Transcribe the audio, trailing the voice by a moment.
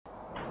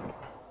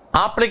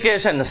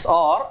Applications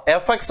or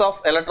effects of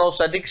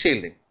electrostatic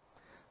shielding.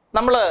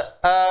 നമ്മൾ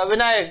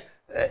Vinayak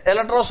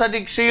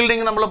electrostatic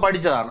shielding നമ്മൾ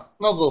പഠിച്ചതാണ്.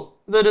 നോക്കൂ,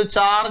 ഇതൊരു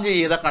ചാർജ്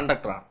ചെയ്ത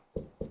കണ്ടക്ടറാണ്.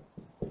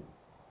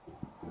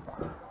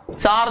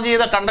 ചാർജ്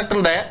ചെയ്ത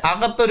കണ്ടക്ടറിന്റെ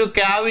അകത്തൊരു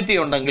ക്യാവിറ്റി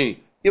ഉണ്ടെങ്കിൽ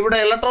ഇവിടെ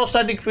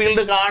ഇലക്ട്രോസ്റ്റാറ്റിക്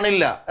ഫീൽഡ്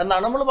കാണില്ല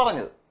എന്നാണ് നമ്മൾ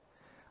പറഞ്ഞത്.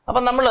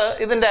 അപ്പം നമ്മൾ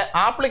ഇതിന്റെ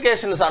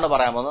ആപ്ലിക്കേഷൻസ് ആണ്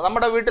പറയാൻ പോകുന്നത്.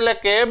 നമ്മുടെ വീട്ടിലെ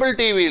കേബിൾ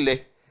ടി വിയിലെ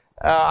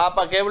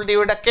കേബിൾ ടി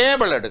വിയുടെ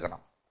കേബിൾ എടുക്കണം.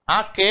 ആ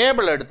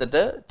കേബിൾ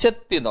എടുത്തിട്ട്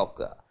ചെത്തി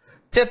നോക്കുക.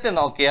 ചെത്തി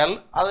നോക്കിയാൽ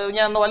അത്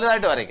ഞാൻ ഒന്ന്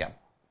വലുതായിട്ട് വരയ്ക്കാം.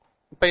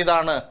 ഇപ്പം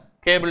ഇതാണ്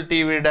കേബിൾ ടി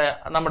വിയുടെ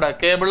നമ്മുടെ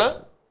കേബിള്.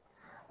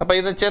 അപ്പം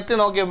ഇത് ചെത്തി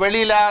നോക്കി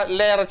വെളിയിൽ ആ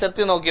ലെയർ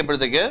ചെത്തി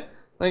നോക്കിയപ്പോഴത്തേക്ക്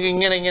നിങ്ങൾക്ക്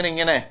ഇങ്ങനെ ഇങ്ങനെ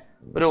ഇങ്ങനെ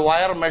ഒരു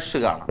വയർ മെഷ്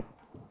കാണാം.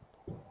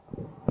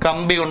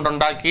 കമ്പി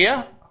കൊണ്ടുണ്ടാക്കിയ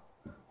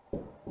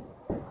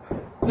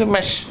ഒരു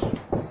മെഷ്.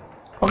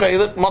 ഓക്കെ,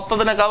 ഇത്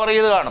മൊത്തത്തിനെ കവർ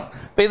ചെയ്ത് കാണും.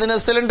 അപ്പം ഇതിന്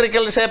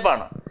സിലിണ്ടറിക്കൽ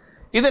ഷേപ്പാണ്.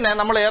 ഇതിനെ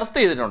നമ്മൾ എർത്ത്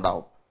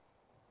ചെയ്തിട്ടുണ്ടാവും.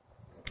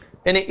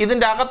 ഇനി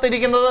ഇതിൻ്റെ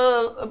അകത്തിരിക്കുന്നത്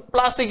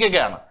പ്ലാസ്റ്റിക്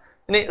ഒക്കെയാണ്.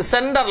 ഇനി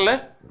സെന്ററിൽ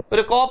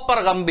ഒരു കോപ്പർ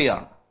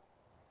കമ്പിയാണ്.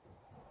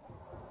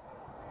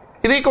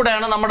 ഇതിൽ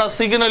കൂടെയാണ് നമ്മുടെ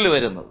സിഗ്നൽ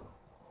വരുന്നത്.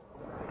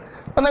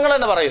 അപ്പം നിങ്ങൾ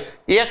തന്നെ പറയൂ,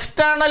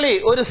 എക്സ്റ്റേണലി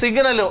ഒരു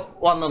സിഗ്നൽ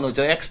വന്നെന്ന്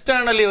വെച്ചോ,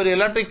 എക്സ്റ്റേണലി ഒരു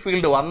ഇലക്ട്രിക്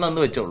ഫീൽഡ്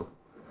വന്നെന്ന് വെച്ചോളൂ.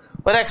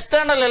 ഒരു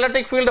എക്സ്റ്റേണൽ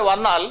ഇലക്ട്രിക് ഫീൽഡ്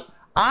വന്നാൽ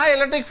ആ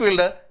ഇലക്ട്രിക്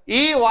ഫീൽഡ്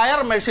ഈ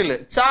വയർ മെഷിൽ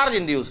ചാർജ്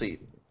ഇൻഡ്യൂസ്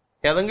ചെയ്യും.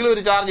 ഏതെങ്കിലും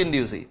ഒരു ചാർജ്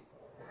ഇൻഡ്യൂസ് ചെയ്യും.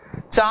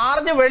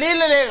 ചാർജ്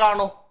വെളിയിലല്ലേ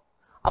കാണൂ,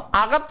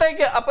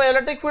 അകത്തേക്ക് അപ്പോൾ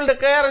ഇലക്ട്രിക് ഫീൽഡ്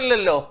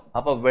കയറില്ലല്ലോ.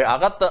 അപ്പോൾ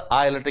അകത്ത് ആ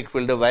ഇലക്ട്രിക്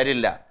ഫീൽഡ്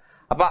വരില്ല.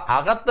 അപ്പം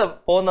അകത്ത്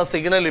പോകുന്ന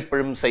സിഗ്നൽ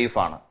ഇപ്പോഴും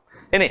സേഫാണ്.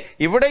 ഇനി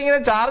ഇവിടെ ഇങ്ങനെ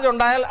ചാർജ്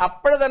ഉണ്ടായാൽ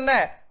അപ്പോഴും തന്നെ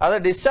അത്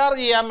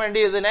ഡിസ്ചാർജ് ചെയ്യാൻ വേണ്ടി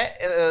ഇതിനെ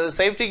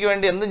സേഫ്റ്റിക്ക്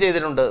വേണ്ടി എന്തും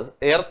ചെയ്തിട്ടുണ്ട്,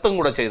 എർത്തും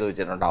കൂടെ ചെയ്ത്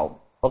വെച്ചിട്ടുണ്ടാവും.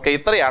 ഓക്കെ,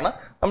 ഇത്രയാണ്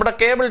നമ്മുടെ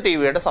കേബിൾ ടി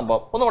വിയുടെ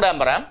സംഭവം. ഒന്നുകൂടെ ഞാൻ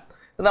പറയാം.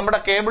 ഇത് നമ്മുടെ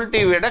കേബിൾ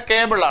ടി വിയുടെ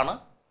കേബിളാണ്.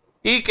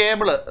 ഈ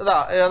കേബിള് ഇതാ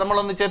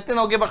നമ്മളൊന്ന് ചെത്തി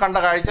നോക്കിയപ്പോൾ കണ്ട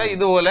കാഴ്ച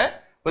ഇതുപോലെ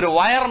ഒരു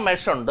വയർ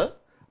മെഷ് ഉണ്ട്.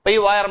 അപ്പോൾ ഈ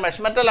വയർ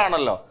മെഷ്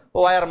മെറ്റലാണല്ലോ,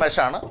 വയർ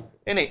മെഷാണ്.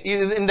 ഇനി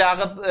ഇതിൻ്റെ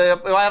അകത്ത്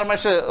വയർ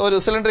മെഷ് ഒരു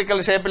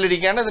സിലിണ്ടറിക്കൽ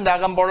ഷേപ്പിലിരിക്കുകയാണ്. ഇതിൻ്റെ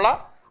അകമ്പുള്ള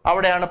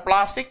അവിടെയാണ്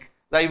പ്ലാസ്റ്റിക്.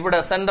 ഇവിടെ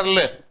സെന്ററിൽ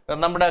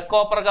നമ്മുടെ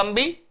കോപ്പർ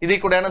കമ്പി. ഇതിൽ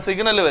കൂടെയാണ്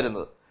സിഗ്നൽ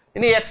വരുന്നത്.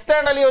 ഇനി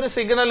എക്സ്റ്റേണലി ഒരു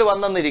സിഗ്നൽ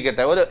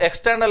വന്നെന്നിരിക്കട്ടെ, ഒരു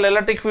എക്സ്റ്റേണൽ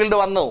ഇലക്ട്രിക് ഫീൽഡ്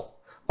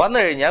വന്നു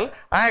കഴിഞ്ഞാൽ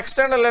ആ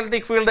എക്സ്റ്റേണൽ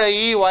ഇലക്ട്രിക് ഫീൽഡ്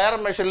ഈ വയർ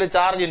മെഷിൽ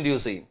ചാർജ്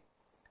ഇൻഡ്യൂസ് ചെയ്യും.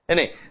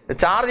 ഇനി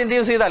ചാർജ്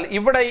ഇൻഡ്യൂസ് ചെയ്താൽ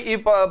ഇവിടെ ഈ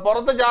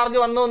പുറത്ത് ചാർജ്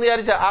വന്നു എന്ന്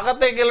വിചാരിച്ചാൽ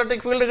അകത്തേക്ക്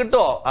ഇലക്ട്രിക് ഫീൽഡ്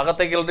കിട്ടുമോ?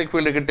 അകത്തേക്ക് ഇലക്ട്രിക്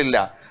ഫീൽഡ് കിട്ടില്ല.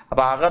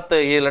 അപ്പൊ അകത്ത്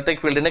ഈ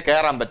ഇലക്ട്രിക് ഫീൽഡിന്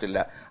കയറാൻ പറ്റില്ല.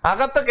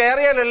 അകത്ത്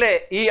കയറിയാലല്ലേ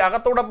ഈ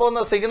അകത്തൂടെ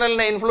പോകുന്ന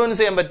സിഗ്നലിനെ ഇൻഫ്ലുവൻസ്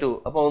ചെയ്യാൻ പറ്റൂ.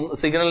 അപ്പോൾ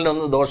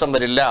സിഗ്നലിനൊന്നും ദോഷം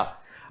വരില്ല.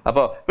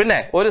 അപ്പോൾ പിന്നെ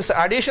ഒരു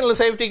അഡീഷണൽ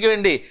സേഫ്റ്റിക്ക്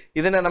വേണ്ടി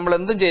ഇതിനെ നമ്മൾ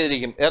എന്തും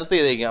ചെയ്തിരിക്കും, എർത്ത്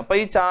ചെയ്തിരിക്കും. അപ്പോൾ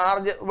ഈ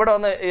ചാർജ് ഇവിടെ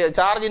വന്ന്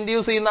ചാർജ്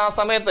ഇൻഡ്യൂസ് ചെയ്യുന്ന ആ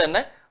സമയത്ത്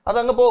തന്നെ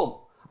അതങ്ങ് പോകും.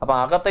 അപ്പം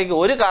അകത്തേക്ക്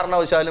ഒരു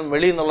കാരണവശാലും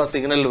വെളിയിൽ നിന്നുള്ള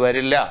സിഗ്നൽ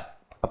വരില്ല.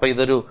 അപ്പം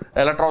ഇതൊരു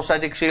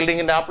ഇലക്ട്രോസ്റ്റാറ്റിക്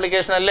ഷീൽഡിങ്ങിന്റെ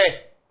ആപ്ലിക്കേഷൻ അല്ലേ.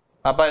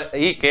 അപ്പം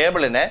ഈ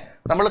കേബിളിനെ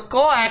നമ്മൾ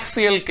കോ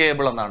ആക്സിയൽ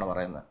കേബിൾ എന്നാണ്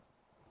പറയുന്നത്.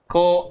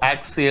 കോ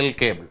ആക്സിയൽ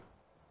കേബിൾ.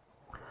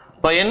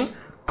 അപ്പോൾ ഇൻ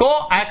കോ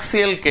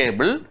ആക്സിയൽ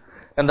കേബിൾ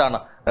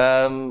എന്താണ്,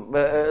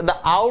 the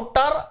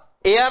outer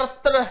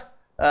earth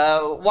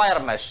wire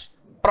mesh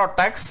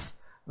protects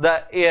the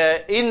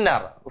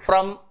inner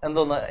from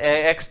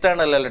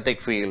external electric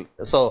field.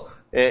 So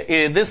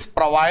this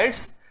provides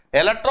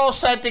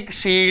electrostatic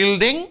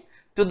shielding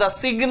to the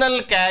signal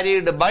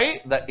carried by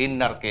the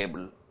inner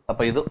cable.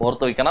 അപ്പോൾ ഇത്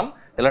ഓർത്ത് വയ്ക്കണം.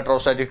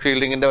 Electrostatic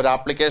ഷീൽഡിങ്ങിന്റെ ഒരു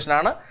application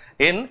ആണ്.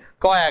 In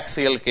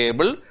coaxial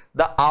cable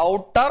the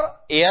outer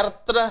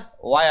earth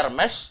wire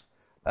mesh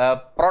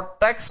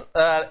protects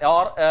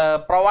or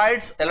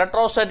provides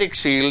electrostatic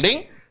shielding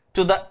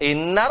to the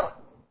inner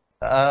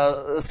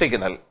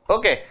signal.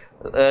 Okay,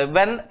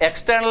 when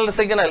external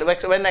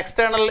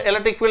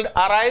electric field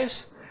arrives,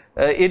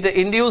 it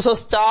induces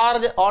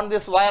charge on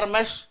this wire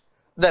mesh.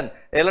 Then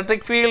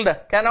electric field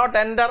cannot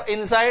enter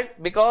inside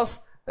because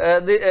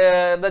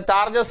the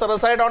charges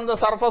reside on the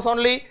surface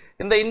only.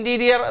 In the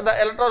interior, the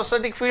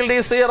electrostatic field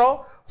is zero.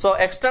 So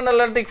external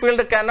electric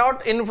field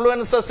cannot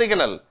influence the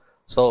signal.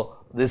 So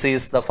this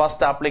is the first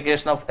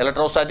application of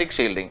electrostatic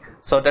shielding.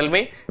 So tell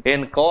me, in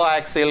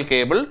coaxial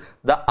cable,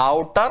 the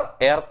outer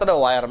earthed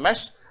wire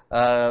mesh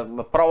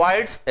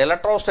provides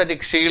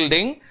electrostatic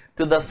shielding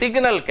to the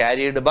signal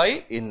carried by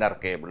inner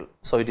cable.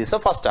 So it is a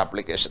first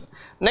application.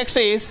 Next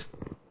is,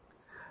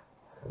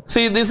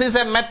 see, this is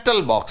a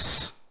metal box.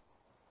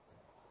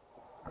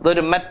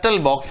 The metal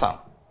box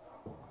ആണ്.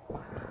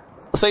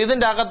 So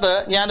ഇതിൻ്റെ അകത്ത്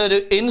ഞാനൊരു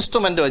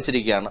instrument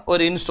വെച്ചിരിക്കുകയാണ്.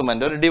 ഒരു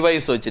instrument, ഒരു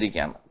device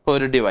വെച്ചിരിക്കുകയാണ്. ഇപ്പോൾ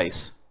ഒരു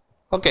ഡിവൈസ്.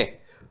 ഓക്കെ,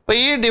 അപ്പോൾ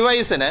ഈ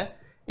ഡിവൈസിന്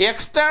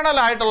എക്സ്റ്റേണൽ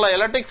ആയിട്ടുള്ള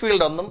ഇലക്ട്രിക്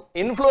ഫീൽഡ് ഒന്നും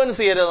ഇൻഫ്ലുവൻസ്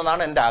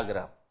ചെയ്യരുതെന്നാണ് എൻ്റെ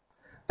ആഗ്രഹം.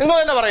 നിങ്ങൾ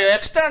തന്നെ പറയൂ,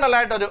 എക്സ്റ്റേണൽ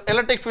ആയിട്ടൊരു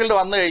ഇലക്ട്രിക് ഫീൽഡ്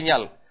വന്നു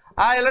കഴിഞ്ഞാൽ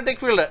ആ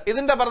ഇലക്ട്രിക് ഫീൽഡ്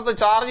ഇതിൻ്റെ പുറത്ത്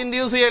ചാർജ്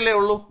ഇൻഡ്യൂസ് ചെയ്യല്ലേ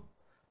ഉള്ളൂ.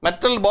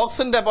 മെറ്റൽ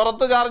ബോക്സിൻ്റെ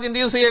പുറത്ത് ചാർജ്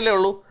ഇൻഡ്യൂസ് ചെയ്യല്ലേ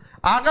ഉള്ളൂ.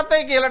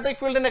 അകത്തേക്ക് ഇലക്ട്രിക്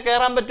ഫീൽഡിന്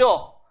കയറാൻ പറ്റുമോ?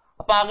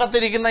 അപ്പം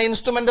അകത്തിരിക്കുന്ന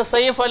ഇൻസ്ട്രുമെന്റ്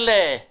സേഫ്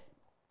അല്ലേ?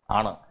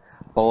 ആണ്.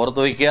 അപ്പോൾ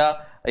ഓർത്ത് വയ്ക്കുക,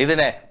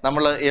 ഇതിനെ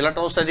നമ്മൾ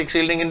ഇലക്ട്രോസ്റ്റാറ്റിക്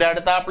ഷീൽഡിങ്ങിന്റെ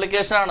അടുത്ത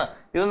ആപ്ലിക്കേഷൻ ആണ്.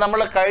 ഇത് നമ്മൾ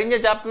കഴിഞ്ഞ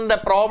ചാപ്റ്ററിന്റെ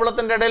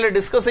പ്രോബ്ലത്തിന്റെ ഇടയിൽ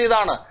ഡിസ്കസ്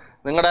ചെയ്താണ്.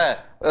 നിങ്ങളുടെ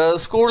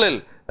സ്കൂളിൽ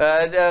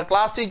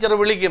ക്ലാസ് ടീച്ചർ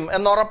വിളിക്കും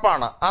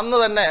എന്നുറപ്പാണ്. അന്ന്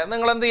തന്നെ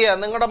നിങ്ങൾ എന്ത് ചെയ്യുക,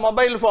 നിങ്ങളുടെ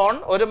മൊബൈൽ ഫോൺ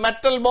ഒരു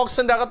മെറ്റൽ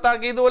ബോക്സിന്റെ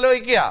അകത്താക്കി ഇതുപോലെ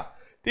വയ്ക്കുക.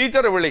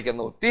 ടീച്ചർ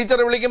വിളിക്കുന്നു. ടീച്ചർ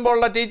വിളിക്കുമ്പോൾ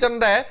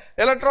ടീച്ചറിന്റെ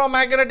ഇലക്ട്രോ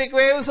മാഗ്നറ്റിക്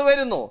വേവ്സ്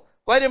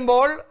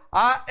വരുമ്പോൾ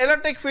ആ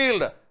ഇലക്ട്രിക്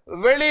ഫീൽഡ്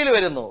വെളിയിൽ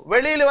വരുന്നു.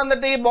 വെളിയിൽ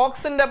വന്നിട്ട് ഈ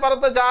ബോക്സിന്റെ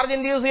പുറത്ത് ചാർജ്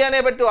ഇൻഡ്യൂസ് ചെയ്യാനേ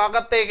പറ്റൂ,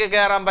 അകത്തേക്ക്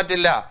കയറാൻ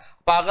പറ്റില്ല.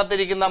 അപ്പൊ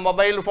അകത്തിരിക്കുന്ന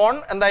മൊബൈൽ ഫോൺ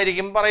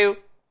എന്തായിരിക്കും? പറയൂ.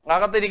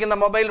 അകത്തിരിക്കുന്ന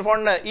മൊബൈൽ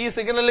ഫോണിന് ഈ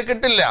സിഗ്നൽ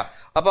കിട്ടില്ല.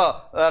 അപ്പൊ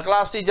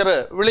ക്ലാസ് ടീച്ചർ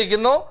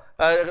വിളിക്കുന്നു,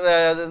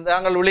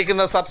 താങ്കൾ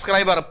വിളിക്കുന്ന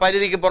സബ്സ്ക്രൈബർ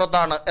പരിധിക്ക്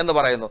പുറത്താണ് എന്ന്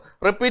പറയുന്നു.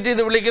 റിപ്പീറ്റ്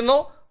ചെയ്ത് വിളിക്കുന്നു,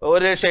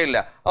 ഒരു രക്ഷയില്ല.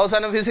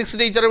 അവസാനം ഫിസിക്സ്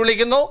ടീച്ചർ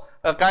വിളിക്കുന്നു,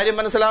 കാര്യം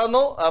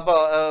മനസ്സിലാകുന്നു. അപ്പോൾ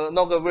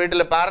നോക്ക്,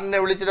 വീട്ടിൽ പാരന്റിനെ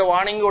വിളിച്ചിട്ട്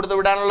വാർണിംഗ് കൊടുത്തു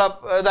വിടാനുള്ള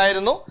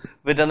ഇതായിരുന്നു,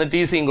 പിറ്റേന്ന്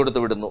TCയും കൊടുത്തു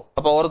വിടുന്നു.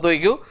 അപ്പോൾ ഓർത്ത്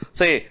വയ്ക്കൂ,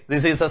 say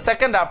this is A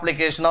second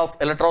application of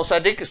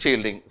electrostatic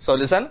shielding. So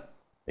listen,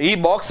 ഈ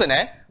ബോക്സിനെ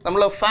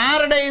നമ്മൾ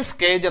ഫാരഡേസ്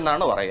കേജ്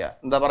എന്നാണ് പറയുക.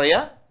 എന്താ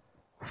പറയുക?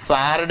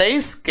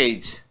 Faraday's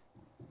cage.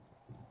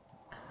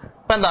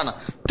 അപ്പൊ എന്താണ്?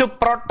 To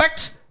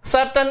protect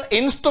certain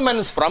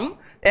instruments from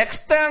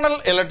external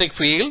electric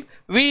field,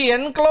 we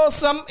enclose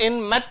them in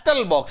metal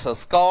boxes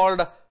called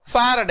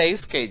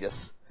Faraday's cages.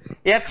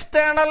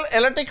 External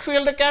electric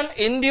field can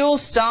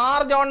induce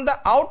charge on the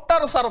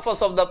outer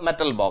surface of the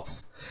metal box.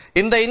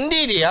 In the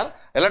interior,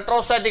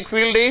 electrostatic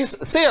field is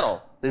zero.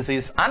 This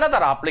is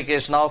another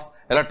application of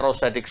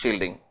electrostatic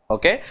shielding.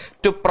 Okay,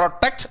 to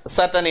protect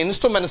certain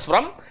instruments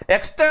from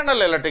external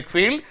electric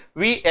field,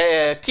 we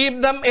keep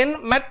them in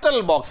metal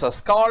boxes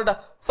called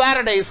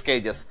Faraday's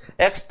cages.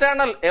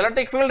 External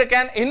electric field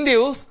can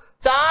induce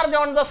charge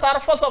on the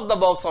surface of the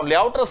box only,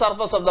 outer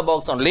surface of the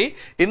box only.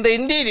 In the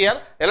interior,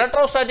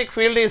 electrostatic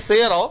field is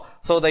zero,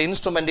 so the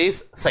instrument is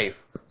safe.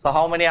 So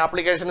how many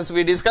applications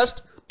we discussed?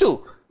 2.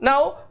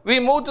 Now we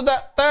move to the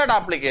third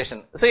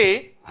application. See,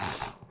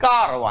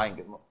 car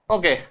വാങ്ങിക്കുന്നു.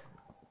 Okay.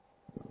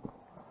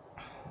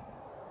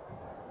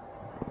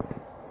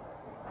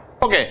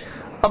 Okay,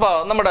 അപ്പൊ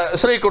നമ്മുടെ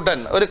ശ്രീകുട്ടൻ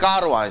ഒരു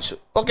car വാങ്ങിച്ചു.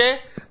 Okay,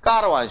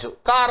 car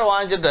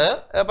വാങ്ങിച്ചിട്ട്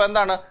ഇപ്പൊ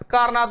എന്താണ്,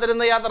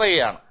 കാറിനകത്തിരുന്ന് യാത്ര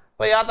ചെയ്യുകയാണ്.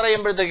 അപ്പൊ യാത്ര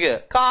ചെയ്യുമ്പോഴത്തേക്ക്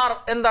കാർ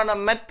എന്താണ്,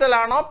 മെറ്റൽ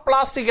ആണോ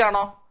പ്ലാസ്റ്റിക്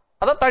ആണോ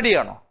അതോ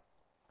തടിയാണോ?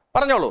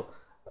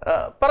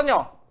 പറഞ്ഞോ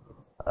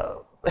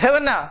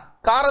ഹെവന,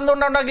 കാർ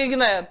എന്തുകൊണ്ടാണ്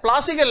ഉണ്ടാക്കിയിരിക്കുന്നത്?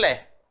 പ്ലാസ്റ്റിക് അല്ലേ?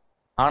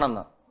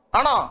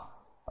 ആണോ?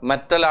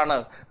 മെറ്റലാണ്.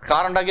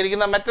 കാർ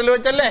ഉണ്ടാക്കിയിരിക്കുന്ന മെറ്റൽ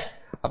വെച്ചല്ലേ?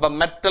 അപ്പൊ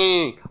മെറ്റൽ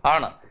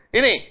ആണ്.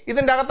 ഇനി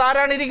ഇതിന്റെ അകത്ത്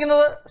ആരാണ്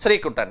ഇരിക്കുന്നത്?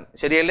 ശ്രീകുട്ടൻ,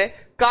 ശരിയല്ലേ?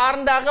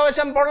 കാറിന്റെ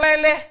അകവശം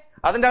പൊള്ളയല്ലേ?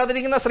 അതിന്റെ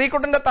അകത്തിരിക്കുന്ന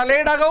ശ്രീകുട്ടന്റെ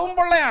തലയുടെ അകവും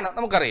പൊള്ളയാണ്,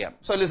 നമുക്കറിയാം.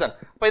 സോ ലിസൺ,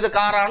 അപ്പൊ ഇത്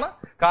കാറാണ്,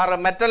 കാറ്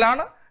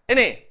മെറ്റലാണ്.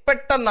 ഇനി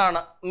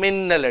പെട്ടെന്നാണ്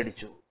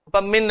മിന്നലടിച്ചു.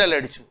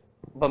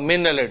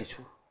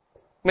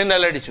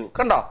 മിന്നലടിച്ചു,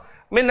 കണ്ടോ?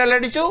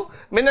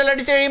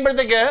 മിന്നലടിച്ചു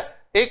കഴിയുമ്പോഴത്തേക്ക്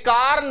ഈ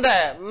കാറിന്റെ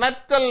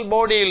മെറ്റൽ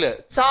ബോഡിയിൽ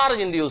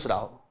ചാർജ് ഇൻഡ്യൂസ്ഡ്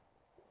ആവും.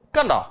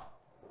 കണ്ടോ?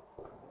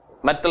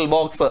 Metal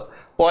box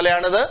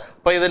പോലെയാണിത്.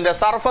 അപ്പൊ ഇതിന്റെ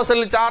സർഫസിൽ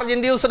ചാർജ്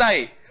ഇൻഡ്യൂസ്ഡ്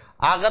ആയി.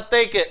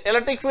 അകത്തേക്ക്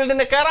ഇലക്ട്രിക്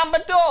ഫീൽഡിന് കയറാൻ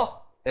പറ്റുമോ?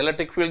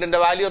 ഇലക്ട്രിക് ഫീൽഡിന്റെ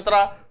വാല്യൂ എത്ര?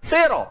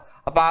 0.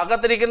 അപ്പൊ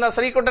അകത്തിരിക്കുന്ന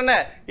ശ്രീകുട്ടന്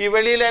ഈ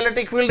വെളിയിലെ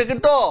ഇലക്ട്രിക് ഫീൽഡ്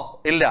കിട്ടോ?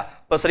 ഇല്ല.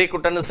 അപ്പൊ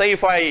ശ്രീകുട്ടൻ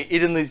സേഫായി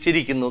ഇരുന്ന്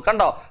ചിരിക്കുന്നു.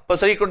 കണ്ടോ? അപ്പൊ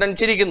ശ്രീകുട്ടൻ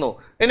ചിരിക്കുന്നു.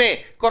 ഇനി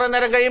കുറെ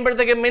നേരം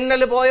കഴിയുമ്പോഴത്തേക്ക്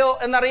മിന്നൽ പോയോ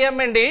എന്നറിയാൻ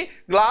വേണ്ടി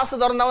ഗ്ലാസ്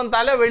തുറന്നവൻ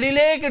തല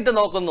വെളിയിലേക്ക് ഇട്ട്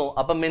നോക്കുന്നു.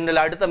 അപ്പൊ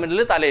അടുത്ത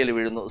മിന്നൽ തലയിൽ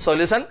വീഴുന്നു. സോ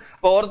ലിസൺ,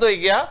 അപ്പൊ ഓർത്ത്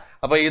വയ്ക്കുക.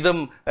 അപ്പൊ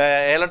ഇതും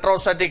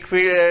ഇലക്ട്രോസ്റ്റാറ്റിക്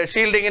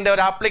ഷീൽഡിങ്ങിന്റെ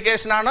ഒരു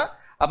ആപ്ലിക്കേഷൻ ആണ്.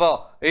 അപ്പോ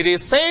it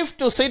is safe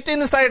to sit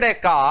inside A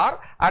car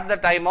at the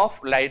time of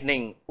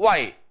lightning.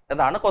 Y?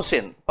 എന്താണ്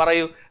ക്വസ്റ്റ്യൻ?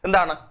 പറയൂ,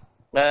 എന്താണ്?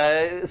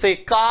 See,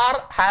 car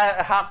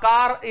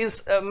is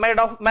made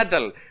of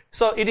metal,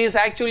 so it is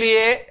actually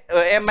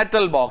a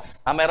metal box.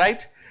 Am I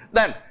right?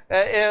 Then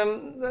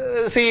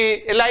see,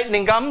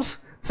 lightning comes.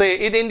 See,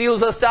 it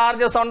induces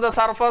charges on the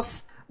surface.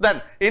 Then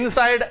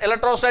inside,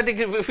 electrostatic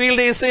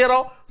field is 0,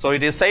 so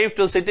it is safe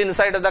to sit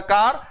inside the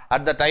car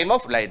at the time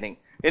of lightning.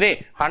 ഇനി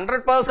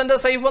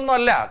 100% safe ഒന്നും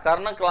അല്ല.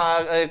 കാരണം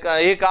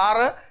ഈ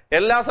car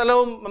എല്ലാ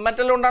സ്ഥലവും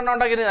metal കൊണ്ടാണ്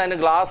ഉണ്ടാക്കിയത്. അതിന്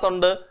ഗ്ലാസ്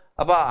ഉണ്ട്.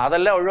 അപ്പൊ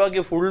അതെല്ലാം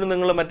ഒഴിവാക്കി ഫുള്ള്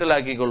നിങ്ങൾ മെറ്റൽ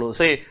ആക്കിക്കോളൂ.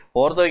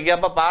 ഓർത്ത് വയ്ക്കുക.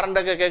 അപ്പൊ പാരന്റ്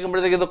ഒക്കെ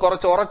കേൾക്കുമ്പോഴത്തേക്ക് ഇത്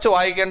കുറച്ച് ഉറച്ചു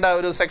വായിക്കേണ്ട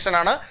ഒരു സെക്ഷൻ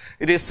ആണ്.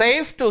 It is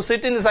safe to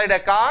sit inside A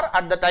car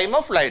at the time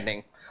of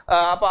lightning.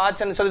 അപ്പൊ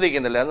അച്ഛൻ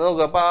ശ്രദ്ധിക്കുന്നില്ല,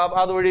 നോക്കുക. അപ്പൊ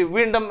അതുവഴി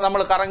വീണ്ടും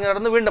നമ്മൾ കറങ്ങി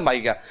നടന്ന് വീണ്ടും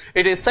വായിക്കുക.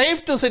 It is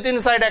safe to sit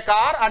inside A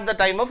car at the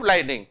time of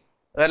lightning.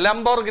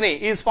 Lamborghini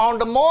is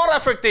found more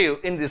effective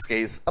in this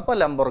case. അപ്പൊ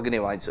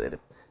ലംബോർഗിനി വാങ്ങിച്ചു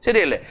തരും.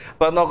 ശരിയല്ലേ?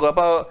 അപ്പൊ നോക്കൂ,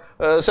 അപ്പൊ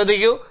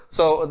ശ്രദ്ധിക്കൂ.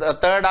 So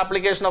third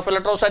application of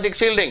electrostatic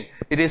shielding,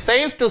 it is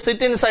safe to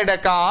sit inside A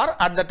car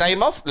at the time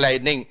of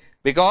lightning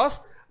because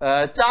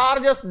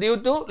charges due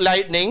to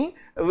lightning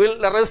will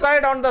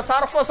reside on the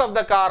surface of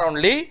the car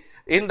only.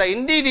 In the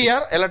interior,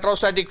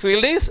 electrostatic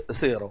field is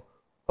 0.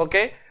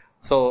 Okay,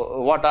 so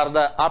what are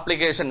the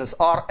applications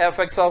or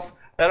effects of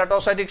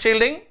electrostatic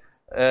shielding?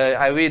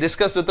 We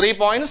discussed 3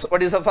 points.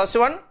 What is the first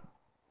one?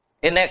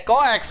 In a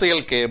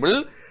coaxial cable,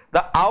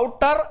 the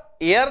outer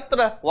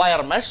earthed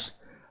wire mesh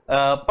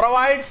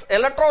provides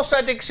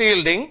electrostatic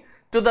shielding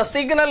to the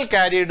signal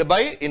carried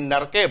by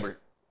inner cable.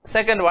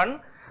 Second one,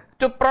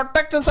 to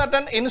protect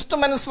certain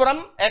instruments from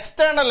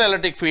external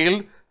electric field,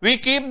 we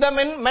keep them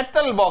in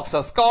metal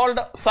boxes called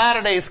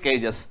Faraday's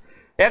cages.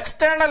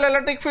 External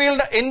electric field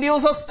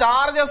induces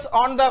charges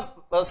on the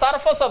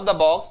surface of the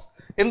box.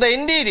 In the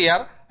interior,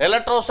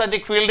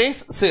 electrostatic field is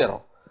 0.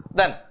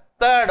 Then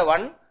third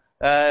one,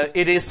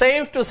 it is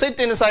safe to sit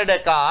inside a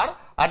car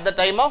at the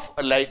time of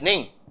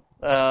lightning,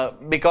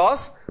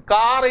 because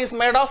car is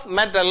made of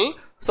metal,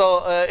 so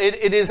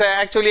it is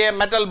actually a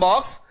metal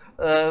box.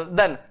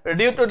 Then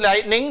due to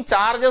lightning,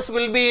 charges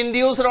will be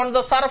induced on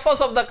the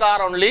surface of the car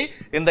only.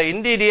 In the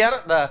interior,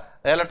 the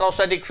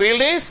electrostatic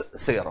field is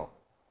 0.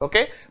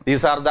 Okay,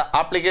 these are the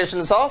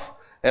applications of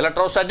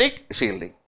electrostatic shielding.